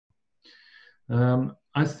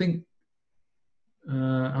I think,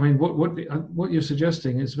 I mean, what you're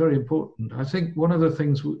suggesting is very important. I think one of the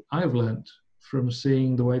things I've learned from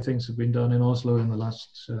seeing the way things have been done in Oslo in the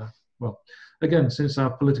last, well, again, since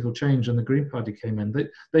our political change and the Green Party came in,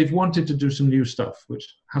 they've wanted to do some new stuff, which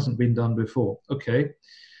hasn't been done before. Okay.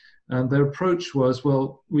 And their approach was,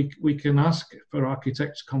 well, we can ask for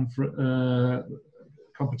architects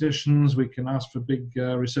competitions, we can ask for big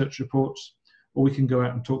research reports, or we can go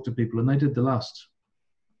out and talk to people. And they did the last.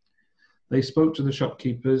 They spoke to the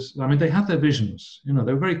shopkeepers. I mean, they had their visions. You know,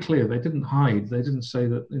 they were very clear. They didn't hide. They didn't say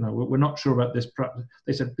that, you know, we're not sure about this.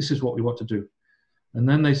 They said, this is what we want to do. And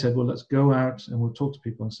then they said, well, let's go out and we'll talk to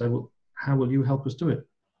people and say, well, how will you help us do it?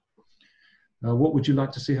 What would you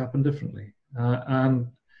like to see happen differently? And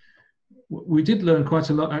we did learn quite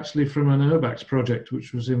a lot, actually, from an Urbax project,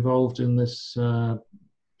 which was involved in this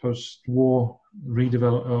post-war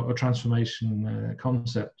redevelopment or transformation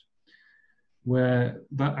concept, where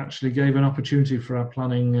that actually gave an opportunity for our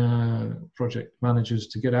planning project managers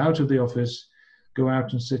to get out of the office, go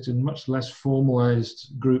out and sit in much less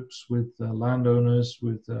formalized groups with landowners,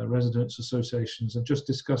 with residents associations, and just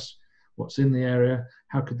discuss what's in the area,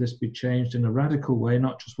 how could this be changed in a radical way,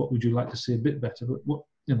 not just what would you like to see a bit better, but what,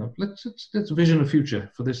 you know, let's vision a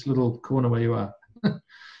future for this little corner where you are.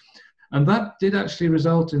 And that did actually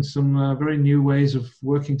result in some very new ways of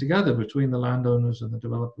working together between the landowners and the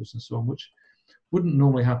developers and so on, which wouldn't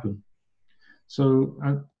normally happen. So,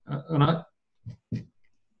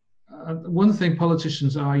 one thing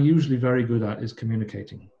politicians are usually very good at is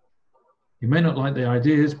communicating. You may not like the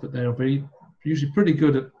ideas, but they are usually pretty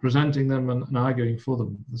good at presenting them and arguing for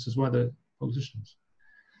them. This is why they're politicians.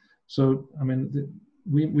 So, I mean,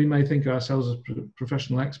 we may think of ourselves as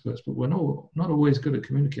professional experts, but we're not always good at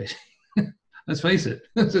communicating. Let's face it,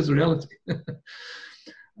 this is reality.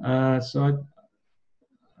 So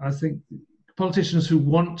I think politicians who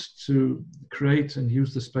want to create and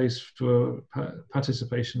use the space for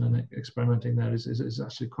participation and experimenting there is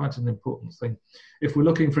actually quite an important thing. If we're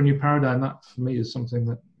looking for a new paradigm, that for me is something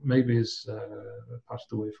that maybe is part of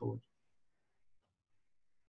the way forward.